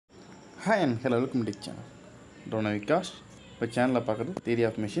Hi and hello, welcome to the channel. Dhronavikaash. இப்போ சேனலில் பார்க்குறது தியரி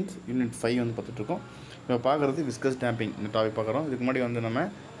ஆஃப் மெஷின்ஸ் யூனிட் 5 வந்து பார்த்துட்ருக்கோம். இப்போ பார்க்குறது விஸ்கஸ் டேம்பிங் இந்த டாபிக் பார்க்குறோம். இதுக்கு முன்னாடி வந்து நம்ம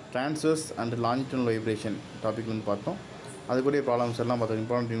transverse and longitudinal vibration topic வந்து பார்த்தோம். அதுக்குரிய ப்ராப்ளம்ஸ் எல்லாம் பார்த்துருக்கோம்,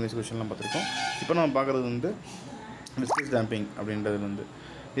 இம்பார்ட்டன்ட் யூனிவர்ஸ் கொஸ்டின்லாம் பார்த்துருக்கோம். இப்போ நம்ம பார்க்குறது வந்து விஸ்கஸ் டேம்பிங் அப்படின்றது வந்து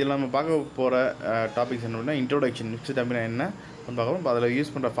இதில் நம்ம பார்க்க போகிற டாபிக்ஸ் என்னன்னா இன்ட்ரோடக்ஷன், விஸ்கஸ் டேம்பிங் என்ன பார்க்குறோம். இப்போ அதில்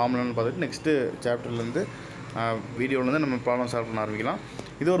யூஸ் பண்ணுற ஃபார்முலான்னு பார்த்துட்டு நெக்ஸ்ட்டு சாப்டர்லேருந்து வீடியோவிலேருந்து நம்ம ப்ராப்ளம் சால்வ் பண்ண ஆரம்பிக்கலாம்.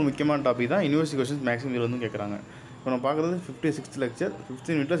 இது ஒரு முக்கியமான டாபிக் தான். யூனிவர்சிட்டி கொஸ்டின்ஸ் மேக்ஸிமம் இதில் வந்து கேட்குறாங்க. இப்போ நம்ம பார்க்குறது 56th லெக்சர்,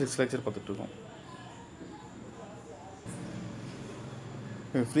 15 மினிட்ல 6 லெக்சர் பார்த்துட்ருக்கோம்.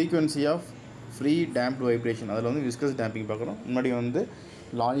 Frequency of free damped vibration, அதில் வந்து விஸ்கஸ் டேம்பிங் பார்க்குறோம். முன்னாடி வந்து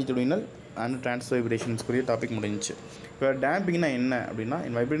லாங்கிடியூடினல் அண்ட் ட்ரான்ஸ்ஃபர் வைப்ரேஷன்ஸ்க்குரிய டாபிக் முடிஞ்சிச்சு. இப்போ டேம்பிங்னா என்ன அப்படின்னா,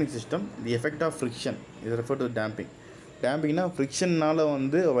 இன் vibrating system the effect of friction இது ரெஃபர் டு டேம்பிங். டேம்பிங்னா ஃப்ரிக்ஷனால்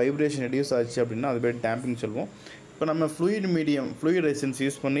வந்து வைப்ரேஷன் ரெடியூஸ் ஆச்சு அப்படின்னா அது பேர் டேம்பிங் சொல்லுவோம். இப்போ நம்ம ஃப்ளூயிட் ரெசிஸ்டன்ஸ்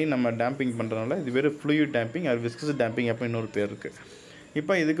யூஸ் பண்ணி நம்ம டேம்பிங் பண்ணுறதுனால இது பேர் ஃப்ளூயிட் டேம்பிங் அது விஸ்கஸ் டேம்பிங் அப்படின்னு இன்னொரு பேர் இருக்குது.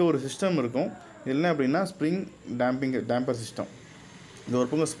 இப்போ இதுக்கு ஒரு சிஸ்டம் இருக்கும். இது என்ன அப்படின்னா ஸ்ப்ரிங் டேம்பர் சிஸ்டம். இது ஒரு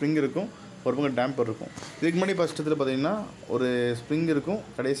பக்கம் ஸ்ப்ரிங் இருக்கும், ஒரு பக்கம் டேம்பர் இருக்கும். இதுக்கு முன்னாடி ஃபஸ்ட்டத்தில் பார்த்திங்கன்னா ஒரு ஸ்ப்ரிங் இருக்கும்,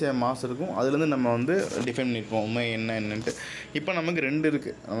 கடைசியாக மாஸ் இருக்கும். அதுலேருந்து நம்ம வந்து டிஃபைன் பண்ணியிருப்போம் உண்மை என்னன்ட்டு. இப்போ நமக்கு ரெண்டு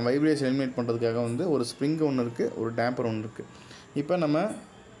இருக்குது. நம்ம வைப்ரேஷன் எலிமினேட் பண்ணுறதுக்காக வந்து ஒரு ஸ்ப்ரிங் ஒன்று இருக்குது, ஒரு டேம்பர் ஒன்று இருக்குது. இப்போ நம்ம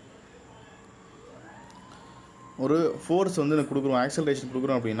ஒரு ஃபோர்ஸ் வந்து கொடுக்குறோம், ஆக்சலரேஷன்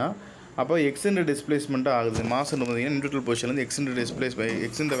கொடுக்குறோம் அப்படின்னா அப்போ எக்ஸ்டெண்டட் டிஸ்பிளேஸ்மெண்ட்டாக ஆகுது. மாஸ் பார்த்திங்கன்னா நியூட்ரல் பொசிஷன்லேருந்து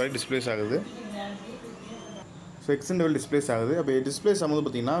எக்ஸ்டெண்ட் வரை டிஸ்பிளேஸ் ஆகுது. ஸோ எக்ஸ்டெண்ட் டிஸ்பிளேஸ் ஆகுது. அப்போ டிஸ்பிளேஸ் ஆகும்போது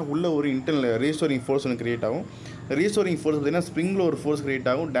பார்த்திங்கன்னா உள்ள ஒரு இன்டர்னல் ரீஸ்டோரிங் ஃபோர்ஸ் ஒன்று க்ரியேட் ஆகும். ரீஸ்டோரிங் ஃபோர்ஸ் பார்த்திங்கன்னா ஸ்ப்ரிங்கில் ஒரு ஃபோர்ஸ் க்ரியேட்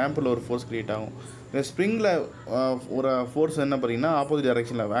ஆகும், டேம்பரில் ஒரு ஃபோர்ஸ் க்ரியேட் ஆகும். இந்த ஸ்ப்ரிங்கில் ஒரு ஃபோர்ஸ் என்ன பார்த்திங்கன்னா ஆப்போசிட்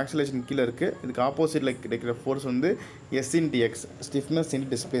டைரெக்ஷனில் ஆக்சலேஷன் கீழே இருக்குது. இதுக்கு ஆப்போசிட்டில் கிடைக்கிற ஃபோர்ஸ் வந்து S/X ஸ்டிஃப்னஸ் இன்டு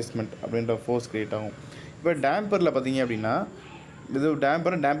டிஸ்பிளேஸ்மெண்ட் அப்படின்ற ஃபோர்ஸ் க்ரியேட் ஆகும். இப்போ டேம்பரில் பார்த்திங்க அப்படின்னா இது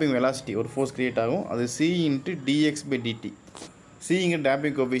டேம்பிங் வெலாசிட்டி ஒரு ஃபோர்ஸ் க்ரியேட் ஆகும். அது C/dx/dt. இங்கே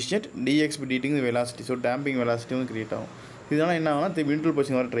damping coefficient, dx/dtங்கிறது velocity. So damping velocity வந்து க்ரியேட் ஆகும். இதனால் என்ன ஆகும்னா நியூட்ரல்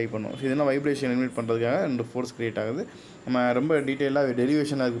பொசிஷன் வர ட்ரை பண்ணும். ஸோ இதெல்லாம் வைப்ரேஷன் எலிமினேட் பண்ணுறதுக்காக ரெண்டு ஃபோர்ஸ் க்ரியேட் ஆகுது. நம்ம ரொம்ப டீட்டெயிலாக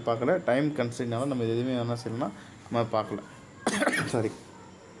டெரிவேஷனாக இருக்குது பார்க்கல, டைம் கன்ஸ்ட்ரெயினால நம்ம எதுவுமே என்ன செய்யணும்னா நம்ம பார்க்கல. சாரி,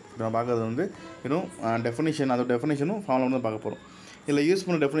 இப்போ நம்ம பார்க்குறது வந்து வெறும் டெஃபினேஷன், அதோட டெஃபினேஷனும் ஃபார்முலா வந்து பார்க்க போகிறோம். இதில் யூஸ்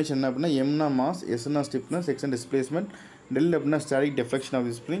பண்ண டெஃபினேஷன் என்ன அப்படின்னா எம்னா மாஸ், எஸ்னா ஸ்டிஃப்னஸ், எக்ஸ்னா டிஸ்பிளேஸ்மெண்ட், டெல் அப்படின்னா static deflection of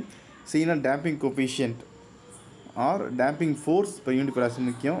the spring, சினா damping coefficient R damping force per unit velocity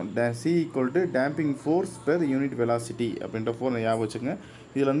முக்கியம். C = damping force per unit velocity அப்படின்ற ஃபோர் ஞாபகம் வச்சுங்க.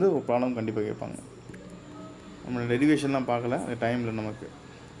 இதில் வந்து ஒரு ப்ராப்ளம் கண்டிப்பாக கேட்பாங்க. நம்ம டெரிவேஷன்லாம் பார்க்கல, அந்த டைமில் நமக்கு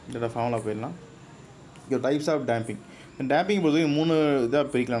இதோட ஃபார்முலா போயிடலாம். இது டைப்ஸ் ஆஃப் டேம்பிங். டேம்பிங் பொறுத்தவரைக்கும் 3 இதாக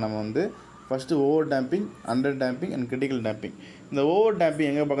பிரிக்கலாம். நம்ம வந்து first over damping, under damping and critical damping. இந்த ஓவர் டேம்பிங்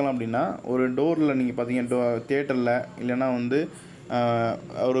எங்கே பார்க்கலாம் அப்படின்னா ஒரு டோரில் நீங்கள் பார்த்தீங்கன்னா தியேட்டரில் இல்லைனா வந்து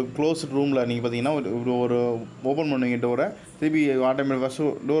ஒரு க்ளோஸ்ட் ரூமில் நீங்கள் பார்த்தீங்கன்னா ஒரு ஓப்பன் பண்ணுவீங்க டோரை, திருப்பி ஆட்டோமேட்டிக் ஃபஸ்ட்டு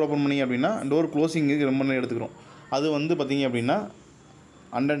டோர் ஓப்பன் பண்ணிங்க அப்படின்னா டோர் க்ளோசிங்கு ரொம்ப நேரம் எடுத்துக்கிறோம். அது வந்து பார்த்திங்க அப்படின்னா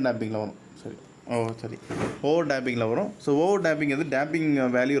அண்டர் டேம்பிங்கில் வரும். சரி ஓவர் டேம்பிங்கில் வரும். ஸோ ஓவர் டேம்பிங் வந்து டேம்பிங்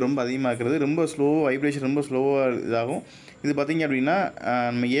வேல்யூ ரொம்ப அதிகமாக இருக்கிறது, ரொம்ப ஸ்லோவாக வைப்ரேஷன் ரொம்ப ஸ்லோவாக இதாகும். இது பார்த்திங்க அப்படின்னா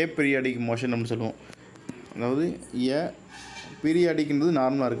நம்ம பீரியாடிக் மோஷன் அப்படின்னு சொல்லுவோம். அதாவது பீரியாடிக்ன்றது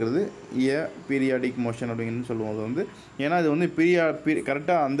நார்மலாக இருக்கிறது, பீரியாடிக் மோஷன் அப்படிங்கிறது சொல்லுவோம். அது வந்து ஏன்னா அது வந்து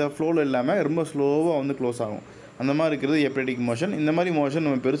கரெக்டாக அந்த ஃப்ளோவில் இல்லாமல் ரொம்ப ஸ்லோவாக வந்து க்ளோஸ் ஆகும். அந்த மாதிரி இருக்கிறது பீரியாடிக் மோஷன். இந்த மாதிரி மோஷன்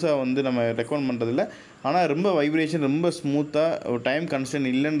நம்ம பெருசாக வந்து நம்ம ரெக்கமெண்ட் பண்ணுறதில்ல. ஆனால் ரொம்ப வைப்ரேஷன் ரொம்ப ஸ்மூத்தாக ஒரு டைம்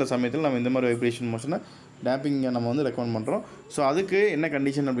கன்ஸ்டன்ட் இல்லைன்ற சமயத்தில் நம்ம இந்த மாதிரி வைப்ரேஷன் மோஷனை டேம்பிங்கை நம்ம வந்து ரெக்கமெண்ட் பண்ணுறோம். ஸோ அதுக்கு என்ன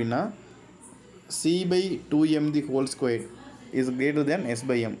கண்டிஷன் அப்படின்னா C/2m² is greater than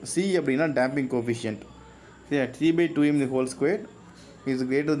S/m. C அப்படின்னா damping coefficient, C/2m² is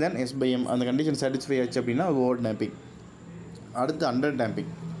greater than S/m. அந்த கண்டிஷன் சாட்டிஸ்ஃபை ஆச்சு அப்படின்னா ஓவர் டேம்பிங். அடுத்து அண்டர் டேம்பிங்.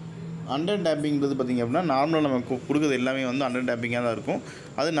 அண்டர் டேம்பிங்கிறது பார்த்திங்க அப்படின்னா நார்மலாக நம்ம கொடுக்குறது எல்லாமே வந்து அண்டர் டேம்பிங்காக தான் இருக்கும்.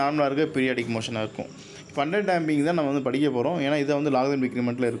 அது நார்மலாக இருக்க பீரியாடிக் மோஷனாக இருக்கும். இப்போ அண்டர் டேம்பிங் தான் நம்ம வந்து படிக்க போகிறோம். ஏன்னா இதை வந்து லாகரிதம்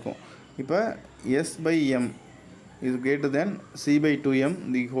டிக்ரிமெண்ட்டில் இருக்கும். இப்போ S/m is greater than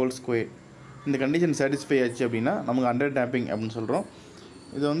C/2m². இந்த கண்டிஷன் சாட்டிஸ்ஃபை ஆச்சு அப்படின்னா நமக்கு அண்டர் டேம்பிங் அப்படின்னு சொல்கிறோம்.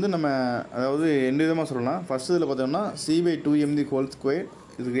 இது வந்து நம்ம அதாவது ரெண்டு விதமாக சொல்லலாம். ஃபஸ்ட்டு இதில் பார்த்தோம்னா C/2m²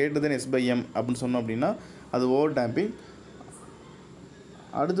 இது கிரேட்டர் தென் S/m அப்படின்னு சொன்னோம் அப்படின்னா அது ஓவர் டேம்பிங்.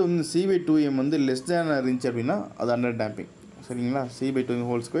 அடுத்து வந்து C/2m வந்து லெஸ் தேன் இருந்துச்சு அப்படின்னா அது அண்டர் டேம்பிங். சரிங்களா?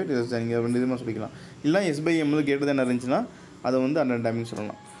 C/2m² லெஸ் தேன், நீங்கள் ரெண்டு விதமாக சொல்லிக்கலாம். இல்லை S/m வந்து கிரேட்டர் தேன் இருந்துச்சுன்னா அதை வந்து அண்டர் டேம்பிங்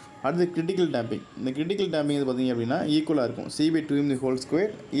சொல்லலாம். அடுத்து கிரிட்டிக்கல் டேம்பிங். இந்த கிரிட்டிக்கல் டேம்பிங் இது பார்த்திங்க அப்படின்னா ஈக்குவலாக இருக்கும். C/2m²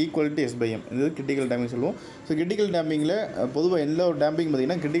 equal to S/m. இது கிரிட்டிக்கல் டேம்பிங் சொல்லுவோம். ஸோ கிரிட்டிக்கல் டேம்பிங்கில் பொதுவாக எல்லா ஒரு டேம்பிங்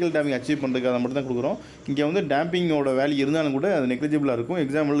பார்த்திங்கன்னா கிரிட்டிக்கல் டேம்பிங் அச்சீவ் பண்ணுறதுக்கு அதை மட்டும் தான் கொடுக்குறோம். இங்கே வந்து டேம்பிங்கோட வேல்யூ இருந்தாலும் கூட அது நெக்லிஜிபிளாக இருக்கும்.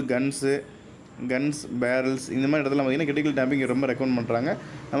 எக்ஸாம்பிள் கன்ஸு, கன்ஸ், பேரல்ஸ் இந்த மாதிரி இடத்துல பார்த்திங்கன்னா கிரிட்டிக்கல் டேம்பிங் ரொம்ப ரெக்கமெண்ட் பண்ணுறாங்க.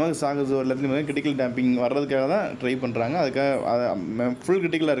 நமக்கு சாகஸ் எல்லாத்துலேயும் பார்த்திங்கன்னா கிரிட்டிக்கல் டேம்பிங் வர்றதுக்காக தான் ட்ரை பண்ணுறாங்க. அதுக்காக ஃபுல்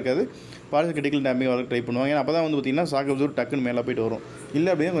கிரிட்டிக்கலாக இருக்காது, பார்த்து கிரிட்டிக்கல் டேம்பிங் வரதுக்கு ட்ரை பண்ணுவாங்க. ஏன்னா அப்போ தான் வந்து பார்த்திங்கன்னா சாகஸ் டக்குன்னு மேலே போய்ட்டு வரும், இல்லை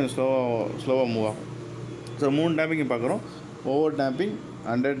அப்படின்னா கொஞ்சம் ஸ்லோவாக மூவ் ஆகும். ஸோ 3 டேம்பிங் பார்க்குறோம், over damping,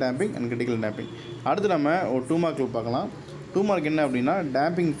 under damping and critical damping. அடுத்து நம்ம ஒரு 2 மார்க் பார்க்கலாம். 2 மார்க் என்ன அப்படின்னா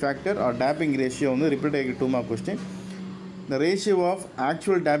damping factor R damping ratio வந்து ரிப்பீட் ஆகி 2 mark question. The ratio of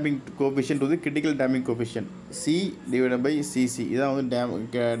actual damping coefficient to the critical damping coefficient C divided by CC. இதான் வந்து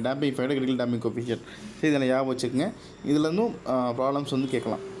damping factor critical damping coefficient. சரி, இதில் ஞாபகம் வச்சுக்கோங்க. இதுலேருந்தும் ப்ராப்ளம்ஸ் வந்து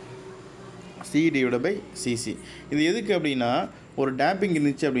கேட்கலாம். C divided by CC. இது எதுக்கு அப்படின்னா ஒரு டேம்பிங்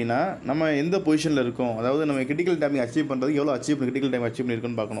இருந்துச்சு அப்படின்னா நம்ம எந்த பொசிஷனில் இருக்கோம், அதாவது நம்ம கிரிட்டிக்கல் டேம்பிங் அச்சீவ் பண்ணுறதுக்கு எவ்வளோ கிரிட்டிக்கல் டேம்பிங் அச்சீவ்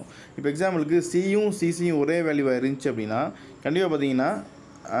பண்ணியிருக்குன்னு பார்க்கணும். இப்போ எக்ஸாம்பிளுக்கு சியும் சிசியும் ஒரே வேல்யூவாக இருந்துச்சு அப்படின்னா கண்டிப்பாக பார்த்தீங்கன்னா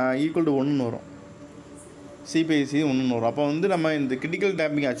ஈக்குவல் டு 1 வரும், சிபிஐசி 1 வரும். அப்போ வந்து நம்ம இந்த கிரிட்டிக்கல்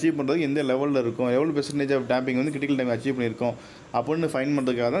டேம்பிங் அச்சீவ் பண்ணுறதுக்கு எந்த லெவலில் இருக்கும், எவ்வளோ பெர்சன்டேஜ் ஆஃப் டேம்பிங் வந்து கிரிட்டிக்கல் டேம்பிங் அச்சீவ் பண்ணியிருக்கோம் அப்படின்னு ஃபைன்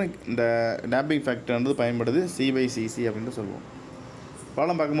பண்ணுறதுக்காக தான் இந்த டேம்பிங் ஃபேக்டர்ன்றது பயன்படுது, C/CC அப்படின்ட்டு சொல்லுவோம்.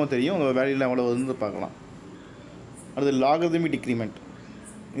 ப்ராப்ளம் பார்க்கும்போது தெரியும் உங்கள் வேல்யூவில் எவ்வளோ வந்து பார்க்கலாம். அடுத்து லாகரிதமிக் டிக்ரிமெண்ட்.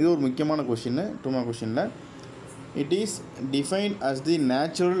 இது ஒரு முக்கியமான கொஷின் 2 மார்க் கொஷினில். It is defined as the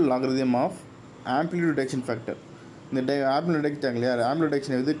natural logarithm of amplitude reduction factor. இந்த ஆம்ப்ளிடியூட் ரிடக்ஷன் இல்லையா, ஆம்ப்ளிடியூட்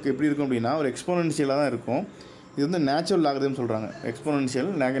ரிடக்ஷன் எதுக்கு எப்படி இருக்கும் அப்படின்னா ஒரு எக்ஸ்போனன்ஷியலாக தான் இருக்கும். இது வந்து நேச்சுரல் லாகரிதம் சொல்கிறாங்க, exponential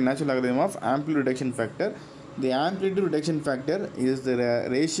natural logarithm of amplitude reduction factor. The amplitude reduction factor is the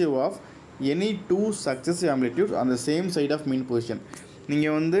ratio of any 2 successive amplitude on the same side of mean position.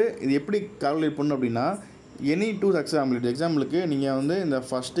 நீங்கள் வந்து இது எப்படி கால்குலேட் பண்ணணும் அப்படின்னா எனி 2 சக்ஸஸ் ஆம்ப்ளிடியூட். எக்ஸாம்பிளுக்கு நீங்கள் வந்து இந்த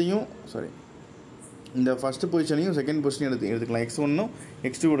ஃபஸ்ட்டு பொசிஷனையும் செகண்ட் பொசிஷனையும் எடுத்துக்கலாம், X1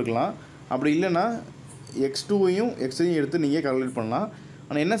 X2 எடுக்கலாம். அப்படி இல்லைன்னா X2வையும் X3யும் எடுத்து நீங்கள் கால்குலேட் பண்ணலாம்.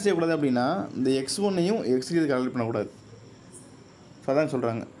 ஆனால் என்ன செய்யக்கூடாது அப்படின்னா இந்த X1ஐயும் X3 கால்குலேட் பண்ணக்கூடாது. ஸோ அதான்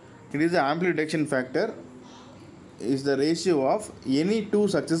சொல்கிறாங்க, it is the amplitude reduction factor is the ratio of any 2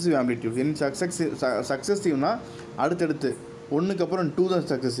 successive amplitude. Any சக்ஸசிவ்னா அடுத்தடுத்து 1க்கு அப்புறம் 2 தான்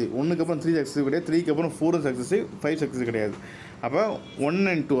சக்ஸசிவ், 1க்கு அப்புறம் 3 சக்ஸசிவ் கிடையாது, 3க்கு அப்புறம் 4 சக்ஸசிவ், 5 சக்ஸசிவ் கிடையாது. அப்போ 1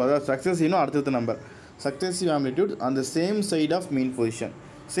 and 2 அதாவது சக்ஸசிவ்னா அடுத்தடுத்த நம்பர், சக்ஸசிவ் ஆம்ப்ளிடியூட் அந்த same side of mean position.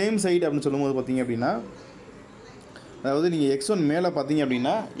 Same side அப்படின்னு சொல்லும்போது பார்த்தீங்க அப்படின்னா அதாவது நீங்கள் X1 மேலே பார்த்தீங்க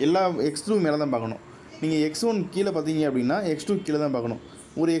அப்படின்னா எல்லா X2 மேலே தான் பார்க்கணும், நீங்கள் X1 கீழே பார்த்தீங்க அப்படின்னா X2 கீழே தான் பார்க்கணும்.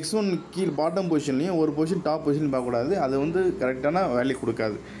 ஒரு X1 கீழே பாட்டம் பொசிஷன்லையும் ஒரு பொசிஷன் டாப் பொசிஷன் பார்க்கக்கூடாது, அது வந்து கரெக்டான வேல்யூ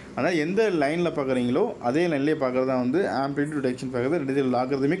கொடுக்காது. அதனால் எந்த லைனில் பார்க்குறீங்களோ அதே லைன்லேயே பார்க்குறது தான் வந்து amplitude reduction factor, it is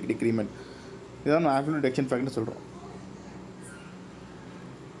logarithmic decrement. இதுதான் நம்ம ஆம்ப்ளிடியூட் ரிடக்ஷன் ஃபேக்டர்னு சொல்கிறோம்.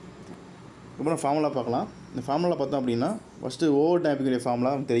 அப்புறம் ஃபார்முலா பார்க்கலாம். இந்த ஃபார்முலா பார்த்தோம் அப்படின்னா ஃபஸ்ட்டு ஓவர் டேம்பிங்குடைய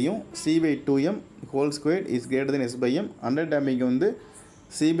ஃபார்முலா தெரியும், C/2m whole square is greater than S/m. Under damping வந்து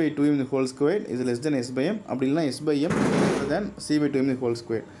C/2m whole square is less than S/m. அப்படி இல்லைனா S/m greater than C/2m whole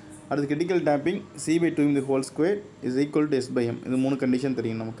square. அடுத்து critical damping C/2m whole square is equal to S/m. இது 3 condition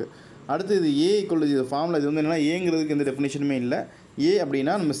தெரியும் நமக்கு. அடுத்து இது A equal to இது ஃபார்முலா. இது வந்து என்னென்னா ஏங்கிறதுக்கு எந்த டெஃபினேஷனுமே இல்லை. A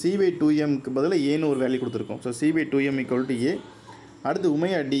அப்படின்னா நம்ம C/2mக்கு பதிலாக ஏன்னு ஒரு வேல்யூ கொடுத்துருக்கோம். So C/2m equal to A. அடுத்து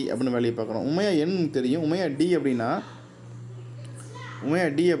உமையா D அப்படின்னு வேல்யூ பார்க்குறோம். உமையா N தெரியும், உமையா D அப்படின்னா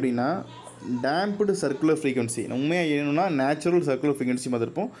டேம்ப்டு சர்க்குலர் ஃப்ரீக்வன்சி. உமையா என்னன்னா நேச்சுரல் சர்க்குலர் ஃப்ரீக்வன்சி மாதிரி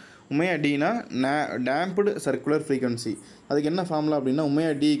இருப்போம். உமையா Dனா டேம்ப்டு சர்க்குலர் ஃப்ரீக்வன்சி. அதுக்கு என்ன ஃபார்முலா அப்படின்னா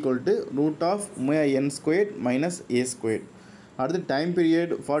உமையா D equal to root of Umayya N square minus A square. அடுத்து time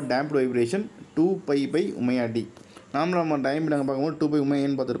period for damped vibration 2π Umayya D. நம்ம டைம் நாங்கள் பார்க்கும்போது 2π உமையா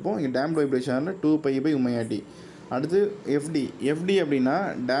N பார்த்துருப்போம், இங்கே டேம்ப்டு வைப்ரேஷனில் 2π உமையா D. அடுத்து FD அப்படின்னா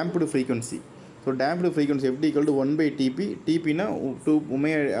damped frequency. So damped frequency FD equal to 1/TP. TPனா 2π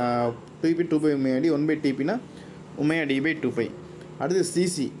Umayya D, 1/TPனா Umayya D/2π. அடுத்து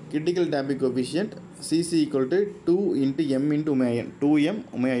CC critical damping coefficient. CC equal to 2 × m × Umayya N. 2m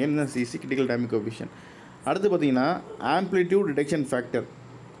Umayya N தான் CC critical damping coefficient. அடுத்து பார்த்தீங்கன்னா amplitude reduction factor.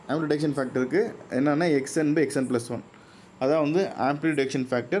 Amplitude reduction ஃபேக்டருக்கு என்னென்னா xn/xn+1. அதான் வந்து amplitude reduction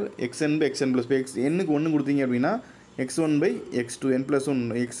factor xn/xn+1. Nக்கு 1 கொடுத்தீங்க அப்படின்னா x1/x2 n+1.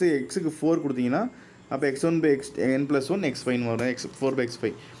 xக்கு 4 கொடுத்தீங்கன்னா அப்போ x1/n+1 x5 வரும்,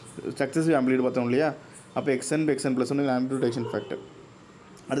 x4/x5 சக்ஸசிவ் ஆம்ப்ளிடியூட் பார்த்தோம் இல்லையா. அப்போ xn/xn+1 ஆம்ப்ளிடியூட் ரிடக்ஷன் ஃபேக்டர்.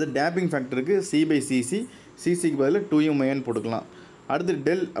 அடுத்து டேம்பிங் ஃபேக்டருக்கு C/cc, சிசிக்கு பதில் 2m போட்டுக்கலாம். அடுத்து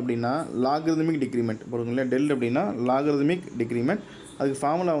டெல் அப்படின்னா லாகரிதமிக் டிக்ரிமெண்ட் போடுங்களா. டெல் அப்படின்னா லாகரிதமிக் டிக்ரிமெண்ட். அதுக்கு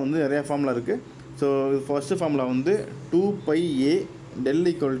ஃபார்முலா வந்து நிறையா ஃபார்முலா இருக்குது. ஸோ ஃபஸ்ட்டு ஃபார்முலா வந்து 2πa del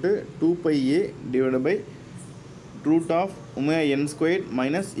equal to 2πa divided by root of Umayya N square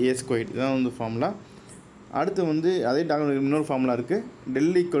minus A square. இதுதான் வந்து ஃபார்முலா. அடுத்து வந்து அதே டாக்குமெண்ட் இன்னொரு ஃபார்முலா இருக்குது,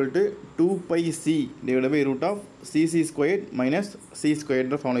 del equal to 2πc divided by root of cc square minus C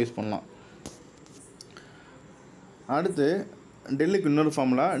ஸ்கொயர்ன்ற formula use பண்ணலாம். அடுத்து டெல்லுக்கு இன்னொரு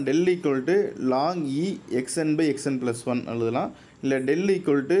formula del equal to long E xn by xn plus one எழுதலாம், இல்லை டெல்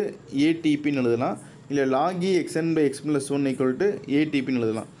ஈக்குவல் டு ஏடிபின்னு எழுதலாம், இல்லை lock E xn by X plus one equal to ஏடிபின்னு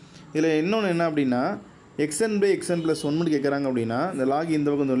எழுதலாம். இதில் இன்னொன்று என்ன அப்படின்னா எக்ஸ்என் பை எக்ஸ்என் ப்ளஸ் ஒன்னு கேட்குறாங்க அப்படின்னா இந்த லாக் இந்த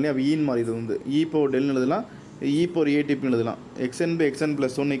பக்கம் சொல்லி அப்போ ஈன்னு மாறி இது வந்து இ பவர் டெல்னு எழுதலாம், இ பவர் ஏடிபின்னு எழுதலாம். Xn by xn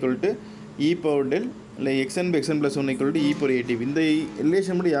plus one equal to e power del இல்லை xn by xn plus one equal to e power ATP. இந்த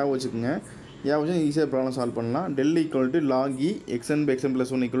ரிலேஷன் மட்டும் ஞாபகம் வச்சுக்கோங்க. ஞாபகம் வச்சு ஈஸியாக ப்ராப்ளம் சால்வ் பண்ணலாம். Del equal to log E xn by xn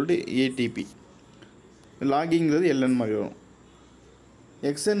plus one equal to ATP. லாகிங்கிறது LN மாதிரி வரும்.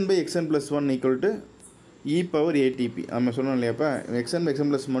 Xn by xn plus one equal to e power ATP. நம்ம சொன்னோம் இல்லையாப்பா எக்ஸ்என் பை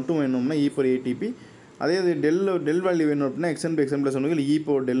எக்ஸ்என் ப்ளஸ் மட்டும் வேணும்னா இ பவர் ஏடிபி. அதே அது del value வேணும் அப்படின்னா எக்ஸ்என் பை எக்ஸ்என் ப்ளஸ் ஒன்று இ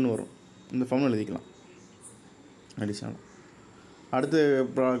பவர் டெல்னு வரும். இந்த ஃபார்மில் எழுதிக்கலாம் அடிஷனல். அடுத்த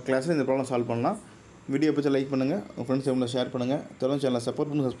கிளாஸில் இந்த ப்ராப்ளம் சால்வ் பண்ணலாம். வீடியோ பற்றி லைக் பண்ணுங்கள், உங்கள் ஃப்ரெண்ட்ஸ் எவ்வளோ ஷேர் பண்ணுங்கள், தொடர்ந்து சேனலை சப்போர்ட்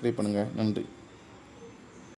பண்ணி சப்ஸ்கிரைப் பண்ணுங்கள். நன்றி.